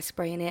loads of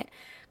hairspray in it,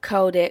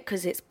 curled it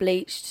because it's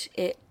bleached.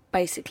 It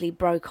basically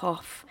broke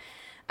off,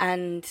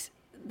 and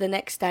the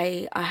next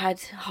day I had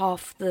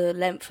half the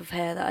length of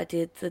hair that I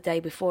did the day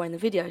before in the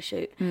video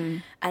shoot.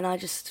 And I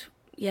just,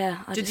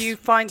 Did you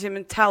find him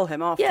and tell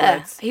him Yeah,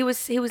 afterwards? he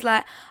was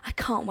like, I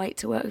can't wait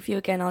to work with you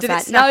again. I was Did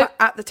like, it snap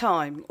no. at the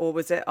time, or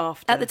was it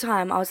after? At the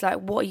time, I was like,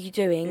 what are you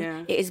doing?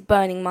 Yeah. It is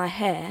burning my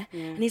hair.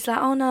 Yeah. And he's like,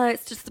 oh no,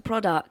 it's just the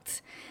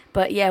product.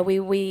 But yeah,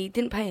 we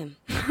didn't pay him.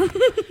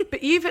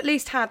 But you've at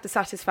least had the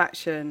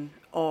satisfaction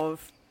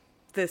of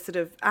the sort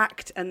of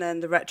act and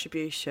then the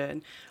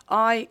retribution.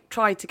 I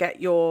tried to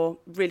get your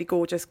really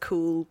gorgeous,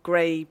 cool,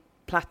 grey,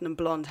 platinum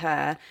blonde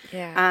hair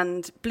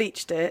and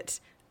bleached it,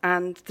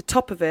 and the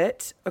top of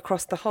it,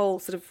 across the whole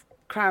sort of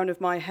crown of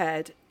my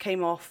head,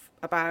 came off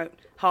about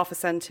 0.5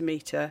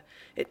 centimetre.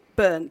 It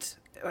burnt.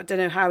 I don't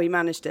know how he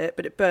managed it,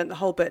 but it burnt the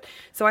whole bit.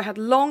 So I had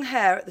long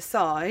hair at the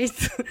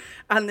sides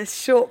and this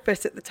short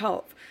bit at the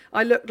top.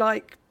 I looked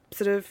like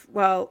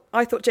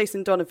I thought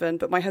Jason Donovan,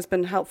 but my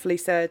husband helpfully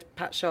said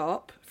Pat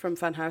Sharp from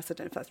Funhouse. I don't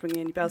know if that's ringing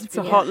any bells. It's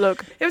a hot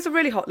look. It was a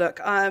really hot look.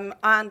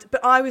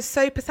 But I was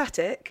so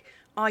pathetic.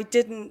 I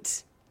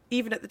didn't,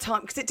 even at the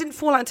time, because it didn't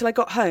fall out until I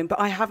got home, but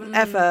I haven't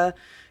ever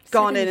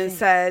gone in and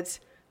said,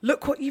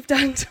 look what you've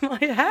done to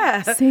my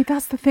hair. See,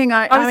 that's the thing.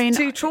 I was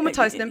too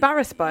traumatised and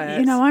embarrassed by it.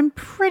 You know, I'm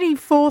pretty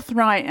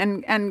forthright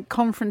and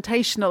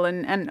confrontational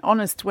and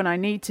honest when I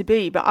need to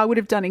be, but I would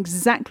have done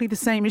exactly the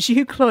same as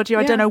you, Claudia.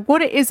 I don't know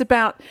what it is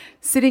about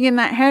sitting in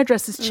that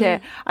hairdresser's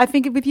chair. I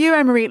think with you,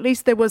 Anne-Marie, at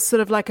least there was sort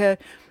of like a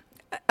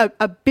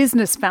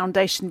business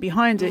foundation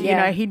behind it. You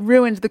know, he'd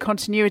ruined the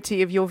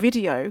continuity of your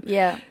video.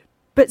 Yeah.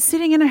 But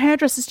sitting in a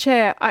hairdresser's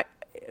chair,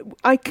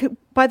 I could,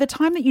 by the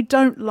time that you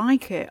don't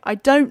like it, I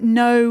don't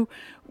know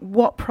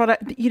what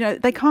product,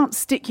 they can't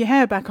stick your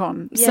hair back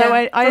on. Yeah. So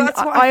Well, that's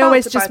what I I felt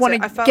always just about want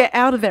it. I to felt- get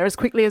out of there as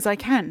quickly as I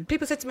can.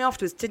 People said to me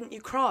afterwards, didn't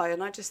you cry?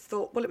 And I just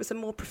thought, well, it was a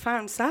more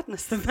profound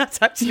sadness than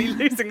that, actually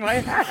losing my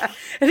hair.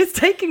 And it's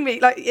taking me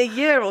like a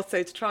year or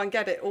so to try and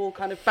get it all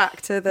kind of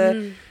back to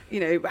the,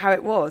 how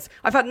it was.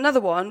 I've had another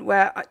one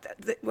where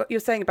what you're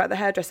saying about the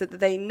hairdresser, that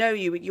they know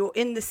you, you're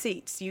in the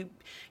seats,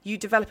 you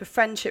develop a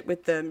friendship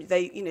with them.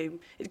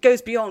 It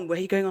goes beyond where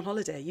you're going on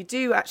holiday. You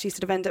do actually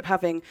sort of end up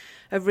having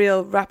a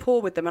real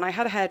rapport with them. And I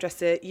had a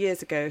hairdresser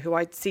years ago who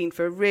I'd seen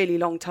for a really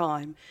long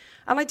time.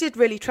 And I did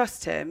really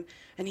trust him.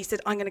 And he said,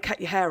 I'm going to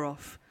cut your hair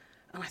off.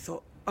 And I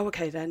thought, oh,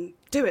 okay, then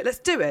do it. Let's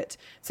do it.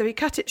 So he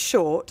cut it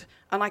short,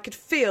 and I could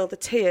feel the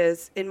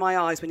tears in my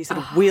eyes when he sort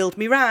of wheeled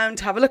me round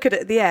to have a look at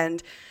it at the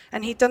end.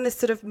 And he'd done this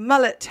sort of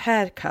mullet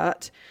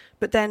haircut,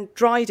 but then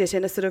dried it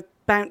in a sort of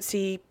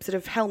bouncy sort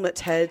of helmet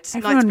head.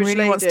 Everyone Knightsbridge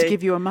really wants to lady.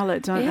 give you a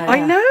mullet, don't they?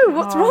 I know.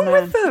 What's wrong man.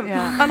 with them?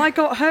 Yeah. And I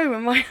got home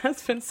and my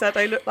husband said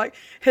I looked like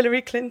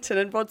Hillary Clinton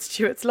and Rod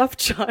Stewart's love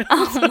child.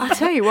 I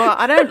tell you what,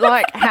 I don't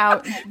like how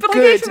But I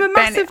good gave him a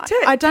Ben. massive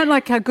tip. I don't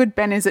like how good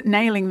Ben is at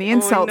nailing the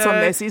insults on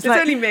this. It's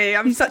only me.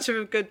 I'm such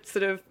a good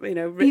sort of,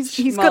 rich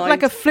He's mind. got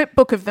like a flip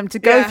book of them to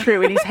go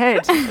through in his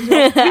head.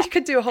 We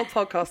could do a whole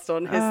podcast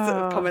on his sort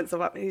of comments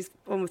about he's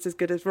almost as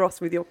good as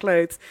Ross with your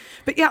clothes.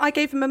 But yeah, I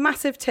gave him a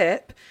massive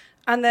tip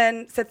and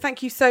then said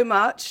thank you so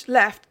much,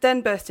 left, then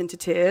burst into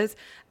tears,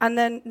 and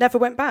then never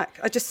went back.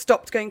 I just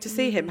stopped going to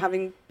see him,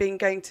 having been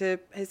going to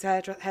his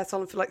hair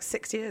salon for like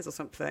 6 years or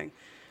something,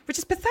 which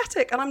is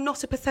pathetic, and I'm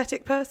not a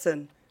pathetic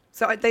person.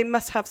 So they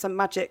must have some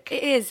magic.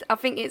 It is. I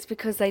think it's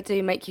because they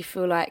do make you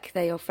feel like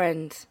they're your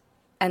friend,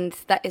 and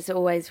that is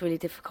always really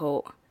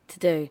difficult to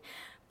do.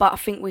 But I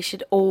think we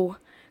should all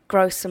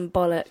grow some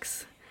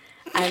bollocks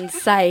and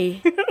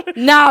say,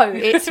 no,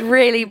 it's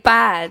really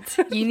bad.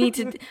 You need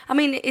to. I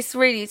mean, it's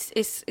really.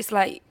 It's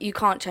like you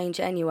can't change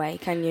it anyway,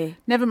 can you?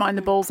 Never mind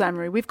the balls,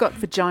 Anne-Marie. We've got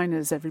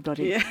vaginas,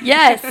 everybody. Yeah.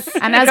 Yes.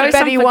 And as Grow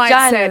some Betty White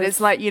said, vaginas. it's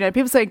like,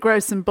 people say grow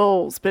some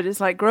balls, but it's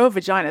like grow a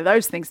vagina.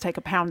 Those things take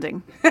a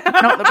pounding,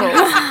 not the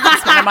balls.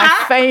 It's one of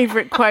my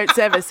favourite quotes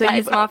ever. So That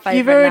is my favourite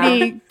you've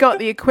already got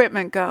the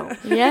equipment, girl.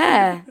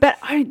 Yeah. But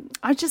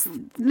I just,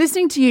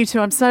 listening to you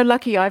two, I'm so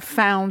lucky I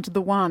found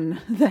the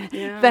one,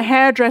 the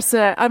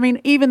hairdresser. I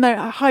mean, even though,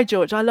 hi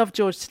George, I love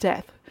George to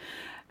death.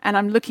 And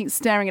I'm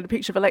staring at a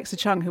picture of Alexa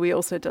Chung, who he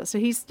also does. So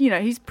he's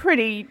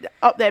pretty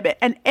up there.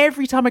 And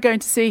every time I go in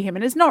to see him,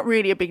 and it's not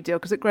really a big deal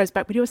because it grows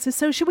back, but he always says,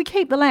 so should we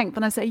keep the length?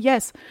 And I say,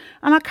 yes.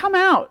 And I come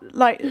out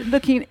like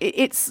looking,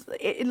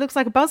 it looks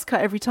like a buzz cut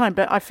every time,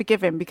 but I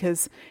forgive him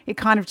because it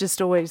kind of just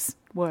always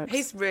works.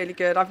 He's really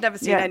good. I've never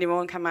seen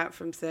anyone come out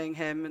from seeing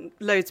him, and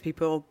loads of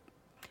people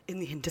in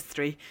the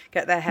industry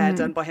get their hair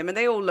done by him, and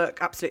they all look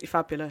absolutely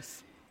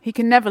fabulous. He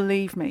can never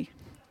leave me.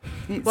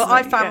 Well,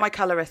 I found my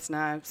colourist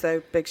now,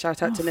 so big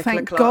shout out to Nicola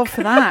Thank Clark. God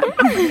for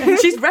that.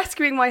 She's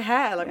rescuing my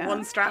hair like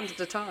one strand at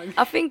a time.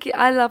 I think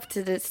I love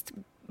to just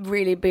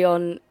really be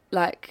on,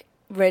 like,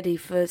 ready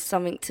for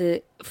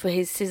for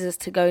his scissors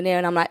to go near,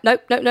 and I'm like,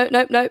 nope.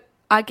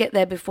 I get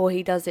there before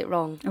he does it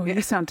wrong. Oh,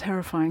 you sound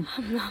terrifying.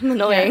 I'm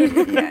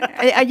annoying.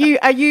 Are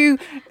you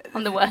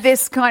I'm the worst.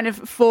 this kind of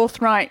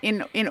forthright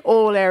in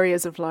all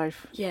areas of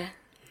life? Yeah.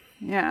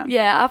 Yeah.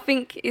 Yeah, I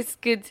think it's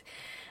good.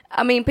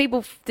 I mean,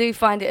 people do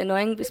find it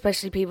annoying,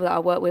 especially people that I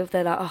work with.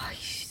 They're like, oh,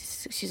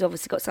 she's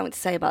obviously got something to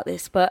say about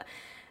this. But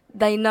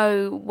they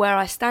know where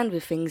I stand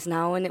with things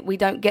now, and we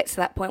don't get to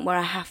that point where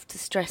I have to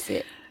stress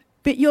it.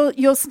 But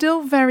you're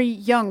still very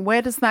young.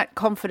 Where does that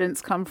confidence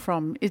come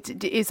from?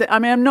 Is it? I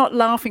mean, I'm not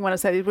laughing when I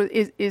say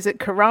it. Is it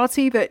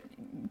karate that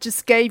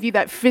just gave you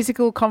that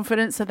physical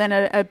confidence and then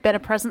a better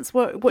presence?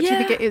 What do you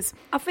think it is?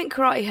 I think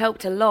karate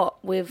helped a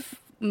lot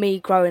with me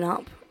growing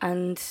up,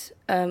 and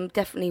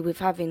definitely with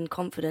having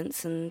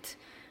confidence and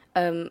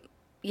a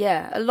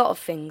lot of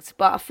things.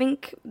 But I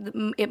think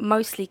it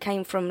mostly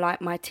came from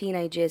like my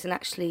teenage years and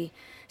actually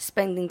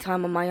spending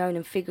time on my own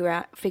and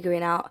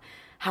figuring out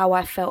how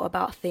I felt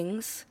about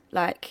things,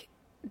 like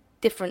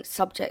different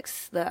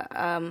subjects that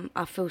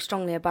I feel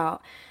strongly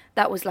about.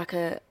 That was like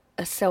a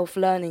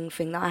self-learning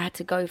thing that I had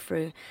to go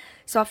through.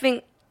 So I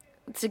think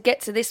to get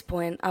to this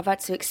point, I've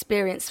had to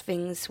experience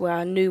things where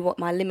I knew what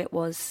my limit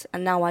was,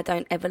 and now I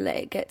don't ever let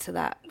it get to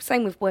that.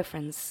 Same with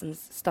boyfriends and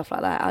stuff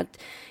like that.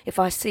 If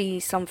I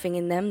see something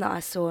in them that I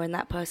saw in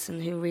that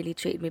person who really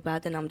treated me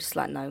bad, then I'm just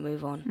like, no,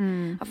 move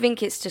on. I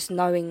think it's just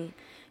knowing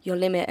your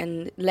limit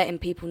and letting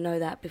people know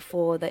that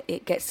before that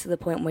it gets to the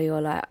point where you're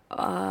like,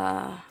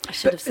 I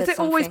should have said something. Has it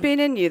always been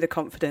in you, the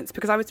confidence?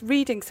 Because I was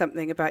reading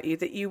something about you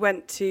that you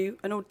went to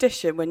an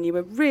audition when you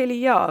were really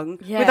young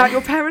without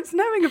your parents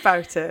knowing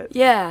about it.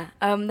 Yeah,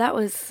 that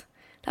was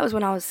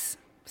when I was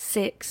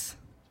 6,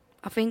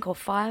 I think, or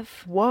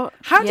 5. What?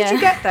 How did you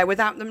get there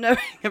without them knowing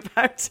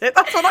about it?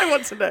 That's what I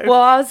want to know.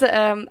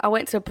 Well, I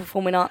went to a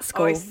performing arts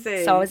school, I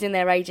see. so I was in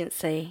their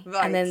agency,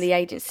 Right. and then the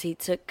agency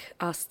took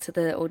us to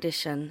the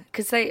audition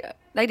because they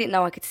didn't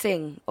know I could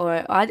sing,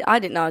 or I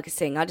didn't know I could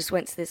sing. I just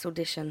went to this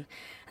audition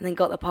and then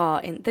got the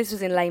part. This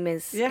was in Les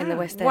Mis in the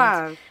West End.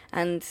 Wow.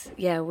 And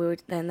yeah,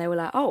 they were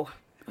like, oh,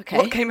 okay.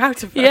 What came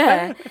out of it?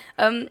 Yeah.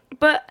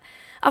 But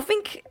I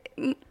think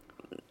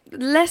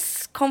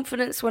less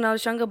confidence when I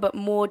was younger, but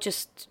more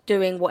just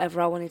doing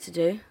whatever I wanted to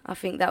do. I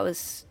think that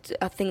was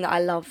a thing that I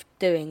loved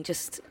doing,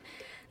 just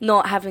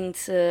not having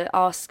to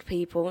ask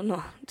people,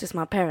 not just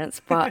my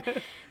parents, but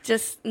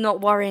just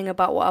not worrying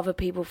about what other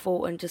people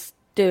thought and just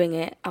doing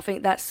it. I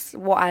think that's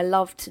what I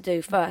love to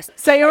do first.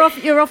 So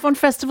you're off on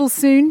festivals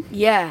soon?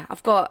 Yeah,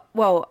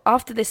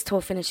 after this tour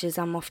finishes,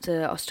 I'm off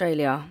to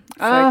Australia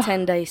for a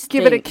 10-day stint.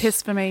 Give it a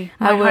kiss for me,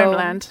 my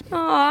homeland.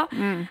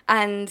 Aww.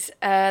 And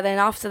then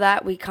after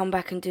that, we come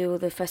back and do all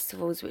the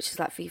festivals, which is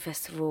like Fee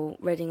Festival,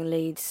 Reading and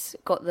Leeds.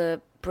 Got the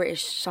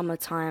British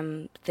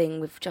summertime thing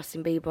with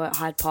Justin Bieber at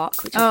Hyde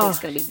Park, which I think is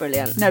going to be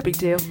brilliant. No big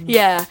deal.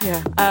 Yeah.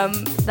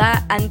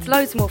 That and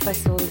loads more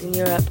festivals in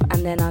Europe,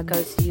 and then I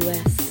go to the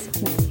US.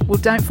 Well,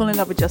 don't fall in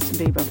love with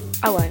Justin Bieber.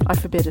 I won't. I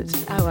forbid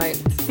it. I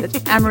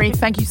won't. Anne-Marie,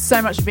 thank you so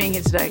much for being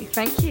here today.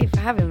 Thank you for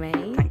having me.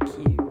 Thank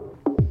you.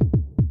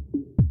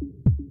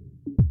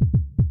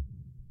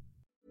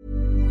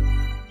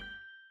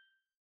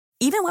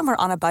 Even when we're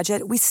on a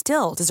budget, we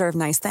still deserve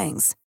nice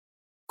things.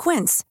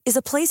 Quince is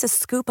a place to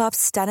scoop up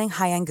stunning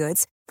high-end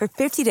goods for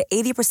 50 to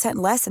 80%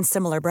 less than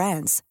similar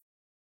brands.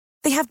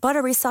 They have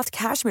buttery soft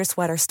cashmere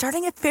sweaters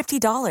starting at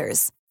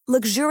 $50,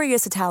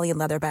 luxurious Italian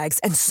leather bags,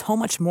 and so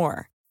much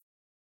more.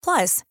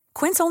 Plus,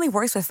 Quince only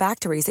works with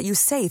factories that use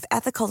safe,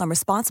 ethical, and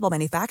responsible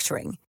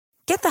manufacturing.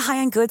 Get the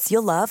high-end goods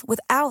you'll love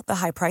without the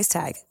high price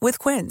tag with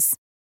Quince.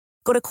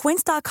 Go to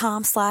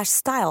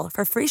quince.com/style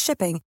for free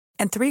shipping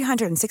and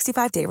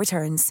 365-day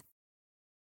returns.